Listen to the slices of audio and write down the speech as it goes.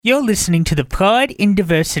You're listening to the Pride in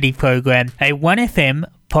Diversity program, a 1FM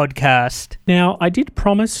podcast. Now, I did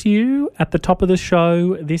promise you at the top of the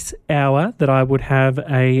show this hour that I would have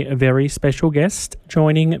a very special guest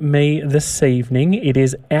joining me this evening. It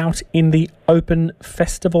is Out in the Open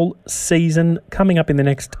Festival season coming up in the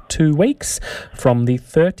next 2 weeks from the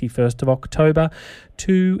 31st of October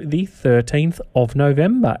to the 13th of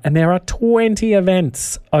November. And there are 20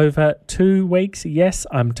 events over 2 weeks. Yes,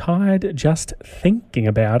 I'm tired just thinking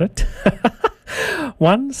about it.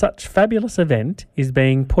 One such fabulous event is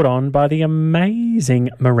being put on by the amazing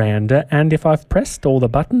Miranda, and if I've pressed all the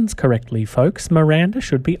buttons correctly, folks, Miranda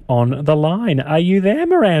should be on the line. Are you there,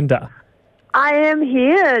 Miranda? I am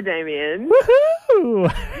here, Damien.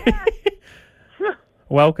 Woohoo!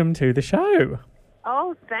 Welcome to the show.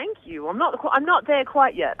 Oh, thank you. I'm not there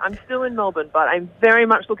quite yet. I'm still in Melbourne, but I'm very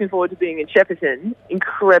much looking forward to being in Shepparton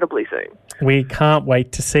incredibly soon. We can't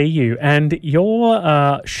wait to see you. And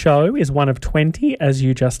your show is one of 20, as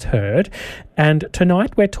you just heard. And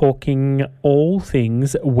tonight we're talking all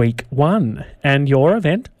things week one. And your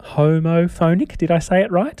event, Homophonic, did I say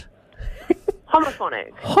it right?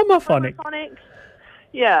 Homophonic. Homophonic.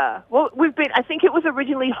 Yeah. Well, I think it was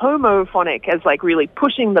originally homophonic as like really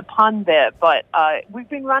pushing the pun there, but we've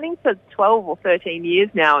been running for 12 or 13 years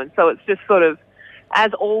now, and so it's just sort of,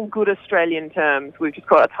 as all good Australian terms, we've just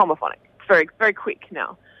called it homophonic. It's very, very quick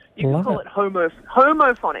now. You can call it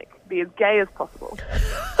homophonic, be as gay as possible.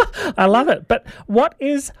 I love it. But what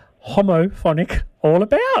is homophonic all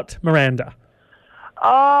about, Miranda?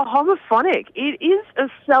 Homophonic. It is a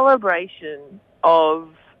celebration of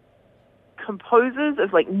composers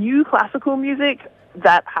of like new classical music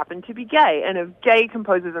that happen to be gay, and of gay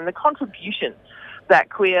composers and the contribution that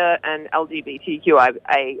queer and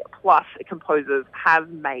LGBTQIA plus composers have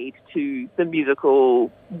made to the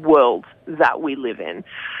musical world that we live in.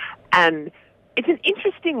 And it's an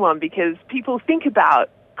interesting one because people think about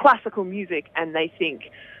classical music and they think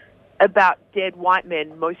about dead white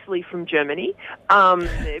men, mostly from Germany,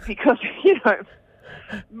 because,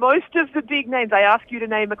 most of the big names, I ask you to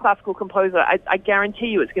name a classical composer, I guarantee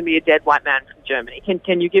you it's going to be a dead white man from Germany.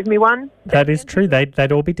 Can you give me one? That is true.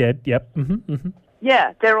 They'd all be dead. Yep. Mm-hmm, mm-hmm.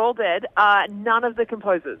 Yeah, they're all dead. None of the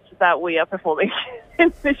composers that we are performing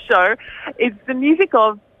in this show is the music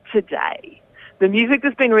of today. The music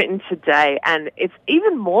that's been written today, and it's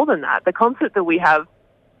even more than that. The concert that we have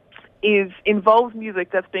involves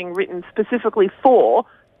music that's being written specifically for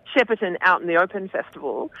Shepparton Out in the Open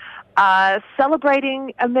Festival,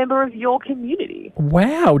 celebrating a member of your community.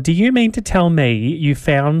 Wow. Do you mean to tell me you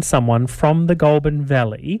found someone from the Goulburn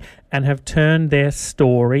Valley and have turned their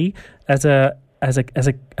story as a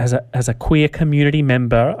queer community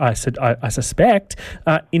member, I suspect,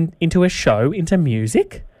 into a show, into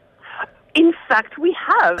music? In fact, we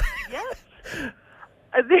have, yes.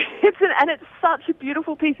 It's such a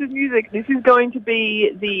beautiful piece of music. This is going to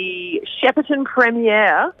be the Shepparton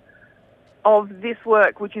premiere of this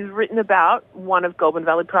work, which is written about one of Goulburn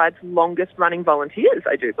Valley Pride's longest-running volunteers,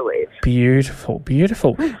 I do believe. Beautiful,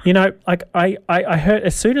 beautiful. I heard,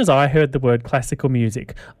 as soon as I heard the word classical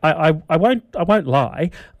music, I won't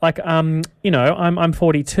lie. I'm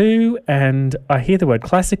 42 and I hear the word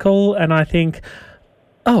classical and I think,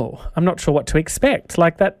 oh, I'm not sure what to expect.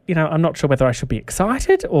 Like that, I'm not sure whether I should be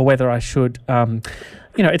excited or whether I should,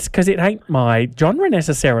 it's because it ain't my genre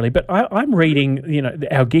necessarily. But I'm reading,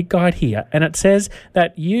 our gig guide here, and it says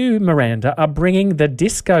that you, Miranda, are bringing the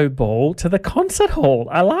disco ball to the concert hall.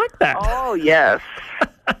 I like that. Oh, yes.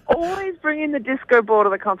 Always bringing the disco ball to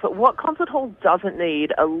the concert. What concert hall doesn't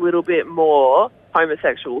need a little bit more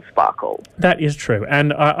homosexual sparkle? That is true,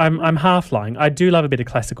 and I'm half lying. I do love a bit of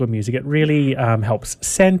classical music. It really helps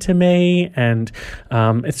centre me, and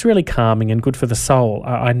it's really calming and good for the soul.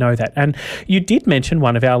 I know that. And you did mention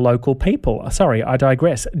one of our local people. Sorry, I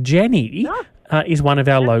digress. Jenny is one of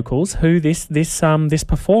our locals who this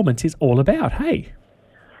performance is all about. Hey.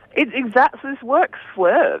 It's exactly this work,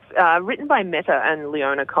 Swerve, written by Meta and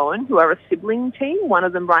Leona Cohen, who are a sibling team. One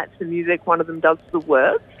of them writes the music, one of them does the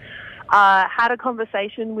words. Had a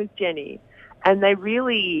conversation with Jenny, and they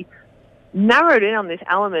really narrowed in on this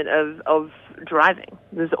element of driving.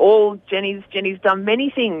 Jenny's done many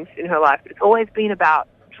things in her life, but it's always been about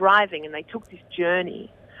driving, and they took this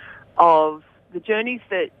journey of the journeys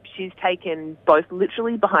that she's taken both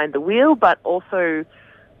literally behind the wheel, but also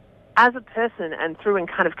as a person and through and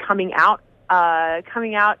kind of coming out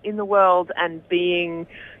in the world and being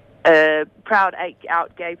a proud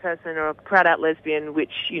out gay person or a proud out lesbian,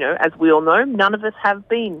 which, as we all know, none of us have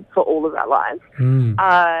been for all of our lives.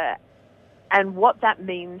 And what that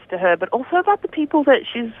means to her, but also about the people that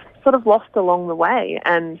she's sort of lost along the way.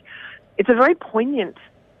 And it's a very poignant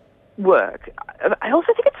work, I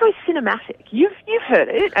also think it's very cinematic. You've heard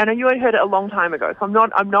it, and you heard it a long time ago, so I'm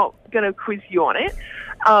not going to quiz you on it.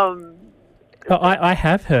 I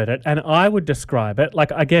have heard it, and I would describe it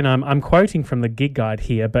like, again, I'm quoting from the gig guide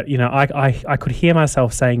here, but I could hear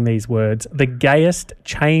myself saying these words: the gayest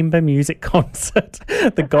chamber music concert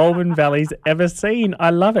the Goulburn Valley's ever seen.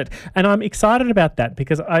 I love it, and I'm excited about that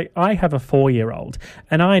because I have a 4-year-old,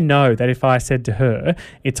 and I know that if I said to her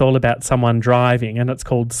it's all about someone driving and it's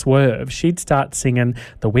called Swerve, she'd start singing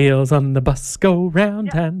 "The wheels on the bus go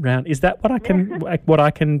round and round." Is that what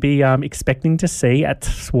I can be expecting to see at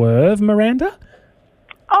Swerve, Miranda?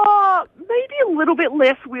 Maybe a little bit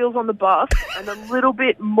less wheels on the bus and a little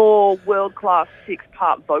bit more world-class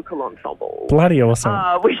 6-part vocal ensemble. Bloody awesome.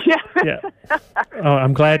 Yeah. Oh,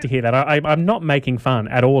 I'm glad to hear that. I'm not making fun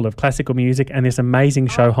at all of classical music and this amazing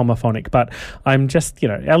show, Homophonic, but I'm just,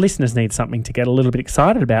 our listeners need something to get a little bit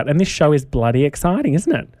excited about, and this show is bloody exciting,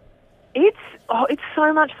 isn't it? It's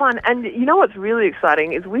so much fun. And you know what's really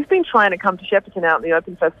exciting is we've been trying to come to Shepparton Out in the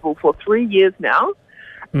Open Festival for 3 years now.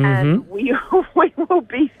 Mm-hmm. And we will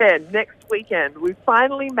be there next weekend. We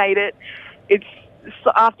finally made it. It's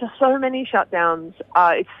after so many shutdowns.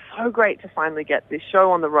 It's so great to finally get this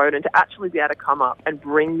show on the road and to actually be able to come up and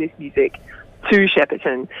bring this music to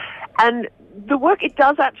Shepparton. And the work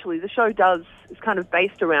the show does is kind of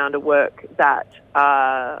based around a work that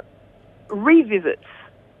revisits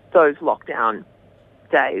those lockdown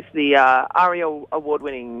days. The ARIA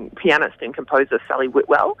award-winning pianist and composer Sally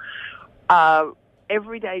Whitwell.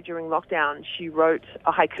 Every day during lockdown, she wrote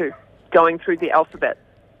a haiku going through the alphabet.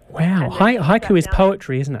 Wow. Haiku is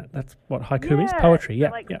poetry, isn't it? That's what haiku is, poetry. Yeah.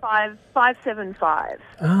 Like 575.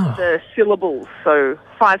 Oh. The syllables. So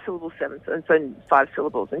 5 syllables, 7, and so 5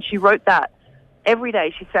 syllables. And she wrote that every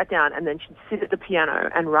day. She sat down and then she'd sit at the piano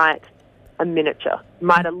and write a miniature,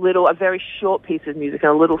 a very short piece of music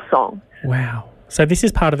and a little song. Wow. So this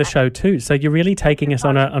is part of the show too. So you're really taking us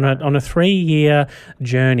on a 3-year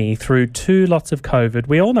journey through 2 lots of COVID.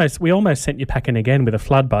 We almost sent you packing again with a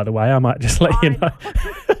flood, by the way. I might just let you know.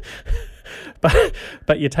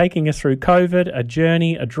 But you're taking us through COVID, a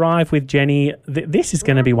journey, a drive with Jenny. This is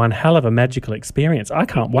going to be one hell of a magical experience. I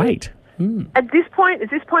can't wait. Mm. Is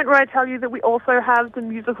this point where I tell you that we also have the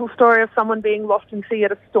musical story of someone being lost in sea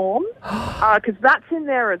at a storm? Because that's in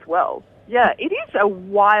there as well. Yeah, it is a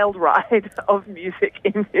wild ride of music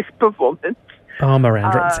in this performance. Oh,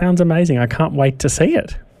 Miranda, it sounds amazing. I can't wait to see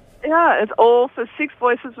it. Yeah, it's all for 6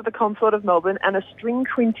 voices with the Consort of Melbourne and a string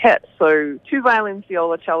quintet, so 2 violins,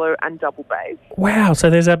 viola, cello, and double bass. Wow, so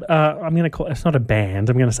there's I'm going to call it's not a band.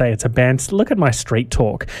 I'm going to say it's a band. Look at my street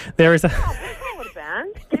talk. There is a... Call it a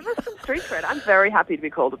band. Give us some street cred. I'm very happy to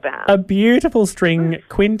be called a band. A beautiful string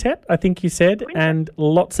quintet, I think you said, and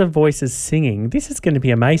lots of voices singing. This is going to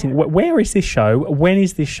be amazing. Where is this show? When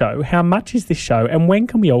is this show? How much is this show? And when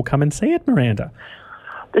can we all come and see it, Miranda?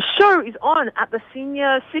 The show is on at the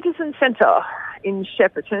Senior Citizen Centre in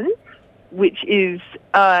Shepparton, which is,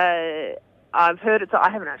 I've heard I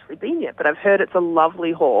haven't actually been yet, but I've heard it's a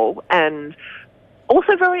lovely hall and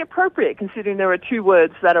also very appropriate considering there are 2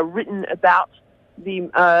 words that are written about the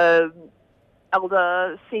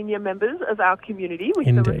elder senior members of our community, which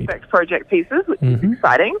are the Respect Project pieces, which is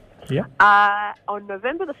exciting. Yeah. On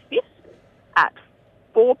November the 5th at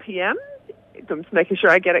 4 p.m., I'm just making sure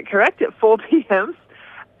I get it correct, at 4 p.m.,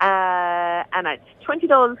 and it's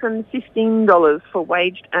 $20 and $15 for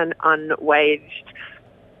waged and unwaged.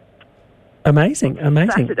 Amazing.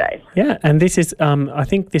 Saturday. Yeah, and this is, I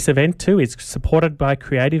think this event too is supported by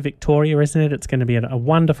Creative Victoria, isn't it? It's going to be a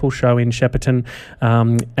wonderful show in Shepparton.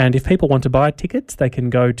 And if people want to buy tickets, they can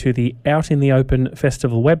go to the Out in the Open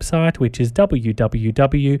Festival website, which is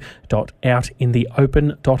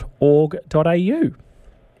www.outintheopen.org.au.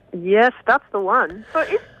 Yes, that's the one. So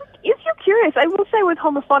if you're curious, I will say with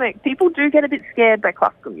Homophonic, people do get a bit scared by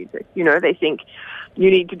classical music. They think you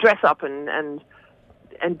need to dress up and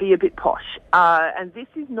be a bit posh. And this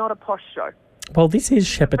is not a posh show. Well, this is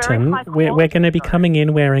Shepparton. We're going to be coming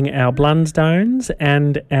in wearing our Blundstones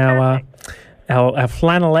and our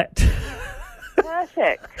flannelette.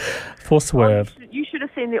 Perfect. For Swerve. You should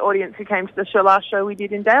have seen the audience who came to the last show we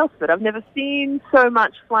did in Daylesford. I've never seen so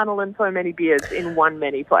much flannel and so many beards in one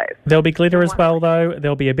many place. There'll be glitter as well, though.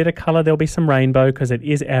 There'll be a bit of colour. There'll be some rainbow because it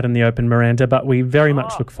is out in the open, Miranda. But we very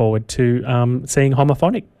much look forward to seeing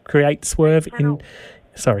Homophonic create Swerve in...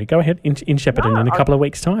 Sorry, go ahead. In Shepparton in a couple of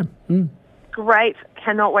weeks' time. Mm. Great.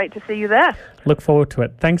 Cannot wait to see you there. Look forward to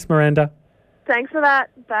it. Thanks, Miranda. Thanks for that.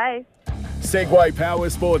 Bye. Segway Power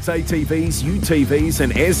Sports ATVs, UTVs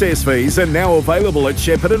and SSVs are now available at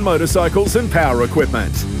Shepparton Motorcycles and Power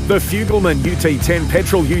Equipment. The Fugleman UT10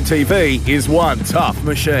 petrol UTV is one tough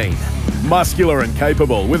machine. Muscular and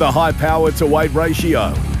capable with a high power to weight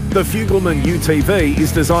ratio, the Fugleman UTV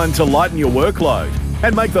is designed to lighten your workload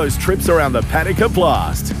and make those trips around the paddock a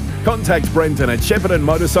blast. Contact Brendan at Shepparton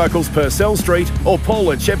Motorcycles Purcell Street or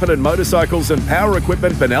Paul at Shepparton Motorcycles and Power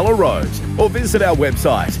Equipment Benalla Road, or visit our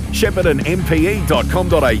website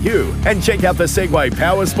sheppartonmpe.com.au and check out the Segway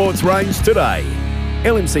Power Sports range today.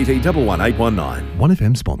 LMCT 11819.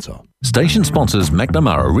 1FM sponsor. Station sponsors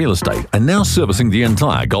McNamara Real Estate are now servicing the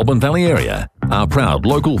entire Goulburn Valley area. Our proud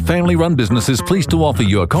local family-run business is pleased to offer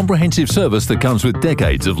you a comprehensive service that comes with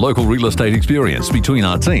decades of local real estate experience between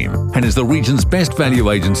our team and is the region's best value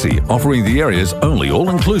agency, offering the area's only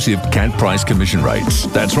all-inclusive capped price commission rates.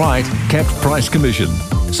 That's right, capped price commission.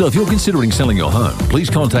 So if you're considering selling your home, please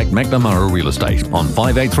contact McNamara Real Estate on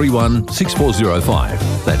 5831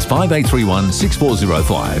 6405. That's 5831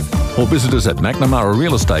 6405. Or visit us at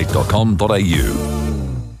mcnamararealestate.com.au.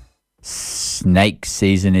 Snake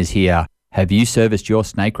season is here. Have you serviced your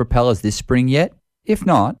snake repellers this spring yet? If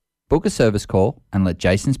not, book a service call and let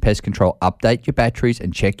Jason's Pest Control update your batteries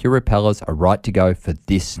and check your repellers are right to go for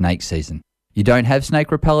this snake season. You don't have snake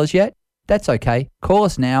repellers yet? That's okay. Call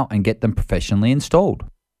us now and get them professionally installed.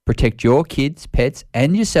 Protect your kids, pets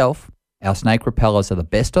and yourself. Our snake repellers are the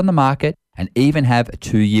best on the market and even have a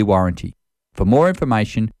 2-year warranty. For more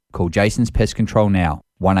information, call Jason's Pest Control now.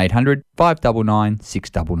 1800 599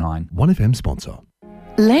 699. 1FM sponsor.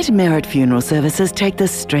 Let Merit Funeral Services take the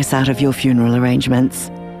stress out of your funeral arrangements.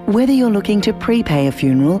 Whether you're looking to prepay a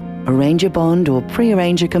funeral, arrange a bond or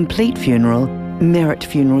pre-arrange a complete funeral, Merit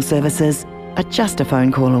Funeral Services are just a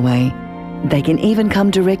phone call away. They can even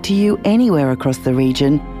come direct to you anywhere across the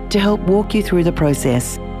region to help walk you through the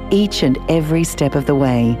process, each and every step of the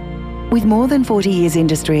way. With more than 40 years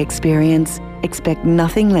industry experience, expect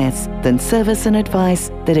nothing less than service and advice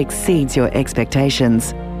that exceeds your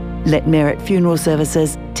expectations. Let Merit Funeral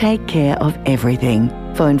Services take care of everything.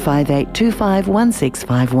 Phone 5825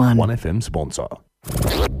 1651. 1FM sponsor.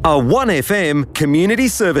 A 1FM community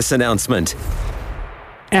service announcement.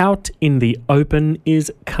 Out in the Open is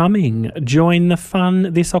coming. Join the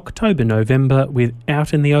fun this October-November with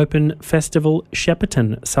Out in the Open Festival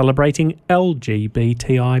Shepparton, celebrating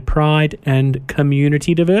LGBTI pride and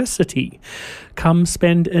community diversity. Come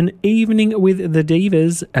spend an evening with the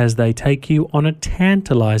Divas as they take you on a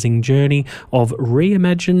tantalising journey of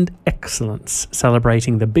reimagined excellence,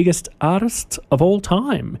 celebrating the biggest artists of all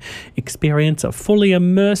time. Experience a fully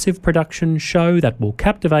immersive production show that will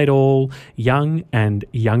captivate all, young and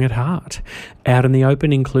young at heart. Out in the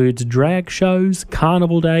Open includes drag shows,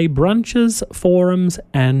 carnival day, brunches, forums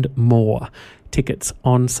and more. Tickets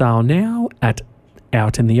on sale now at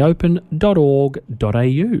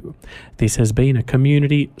outintheopen.org.au. This has been a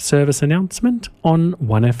community service announcement on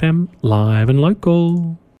 1FM Live and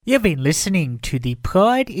Local. You've been listening to the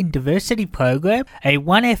Pride in Diversity program, a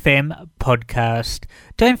 1FM podcast.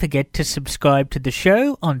 Don't forget to subscribe to the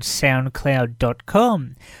show on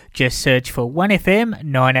soundcloud.com. Just search for 1FM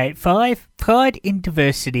 985 Pride in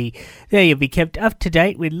Diversity. There you'll be kept up to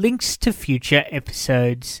date with links to future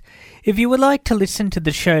episodes. If you would like to listen to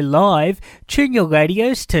the show live, tune your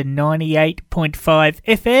radios to 98.5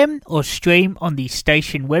 FM or stream on the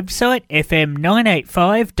station website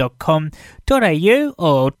fm985.com.au,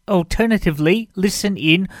 or alternatively listen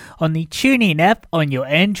in on the TuneIn app on your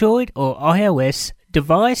Android or iOS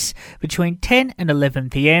device between 10 and 11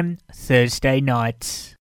 PM Thursday nights.